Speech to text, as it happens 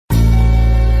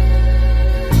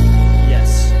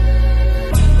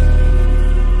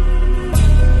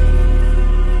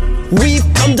We've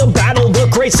come to battle the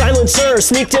great silencer,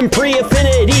 sneaked in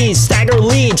pre-affinities, stagger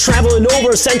lead, traveling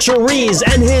over centuries,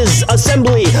 and his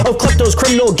assembly of kleptos,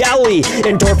 criminal galley,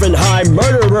 endorphin high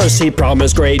murderers, he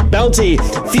promised great bounty.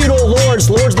 Feudal lords,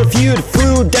 lords the feud,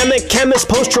 foodemic chemists,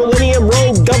 post-trillennium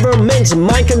rogue governments,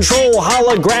 mind control,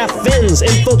 holograph fins,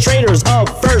 infiltrators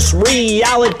of first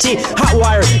reality,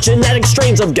 hotwire, genetic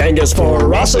strains of Genghis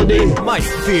ferocity. My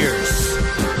fears.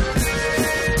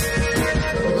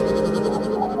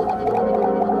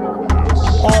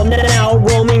 All now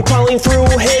roaming, crawling through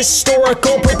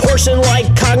historical proportion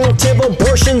like cognitive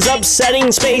abortions,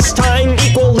 upsetting space-time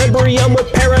equilibrium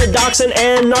with paradox and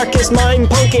anarchist mind,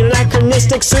 punking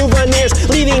anachronistic souvenirs,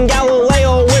 leaving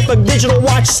Galileo with a digital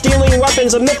watch, stealing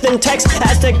weapons of myth and text,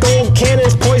 Aztec gold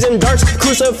cannons, poison darts,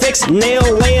 crucifix, nail,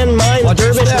 landmine,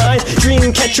 dervish knives,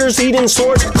 dream catchers, eating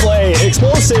swords, clay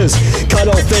explosives,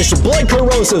 cuttlefish, blood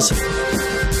corrosives.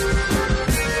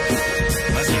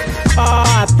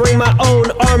 I bring my own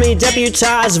army,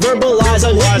 deputize, verbalize,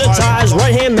 unhypnotize,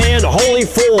 right-hand man, holy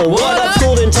fool. What up,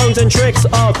 schooled in tongues and tricks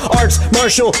of arts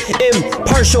martial,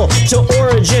 impartial to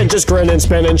origin, just grinning,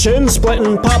 spinning, chin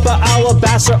splitting, Papa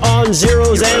Alabaster on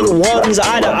zeros and ones,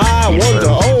 eye to eye, one to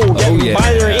oh, getting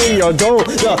binary in your dome.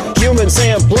 The human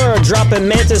sampler, dropping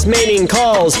mantis mating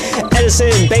calls,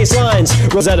 Edison bass lines,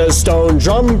 Rosetta Stone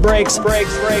drum breaks,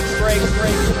 breaks.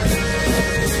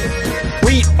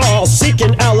 We all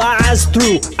seeking allies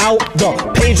throughout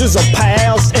the pages of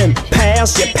past and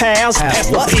past, pass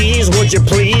the peas, would you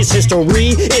please?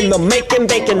 History in the making,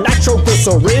 baking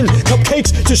nitroglycerin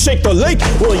cupcakes to shake the lake.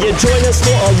 Will you join us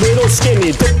for a little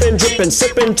skinny dipping, dripping,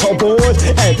 sipping, towboard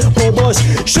and bulbous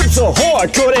ships ahoy?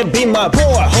 Could it be my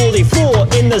boy, holy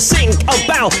fool, in the sink,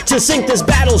 about to sink this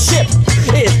battleship?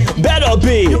 It better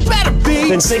be. You better be.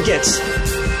 Then sink it.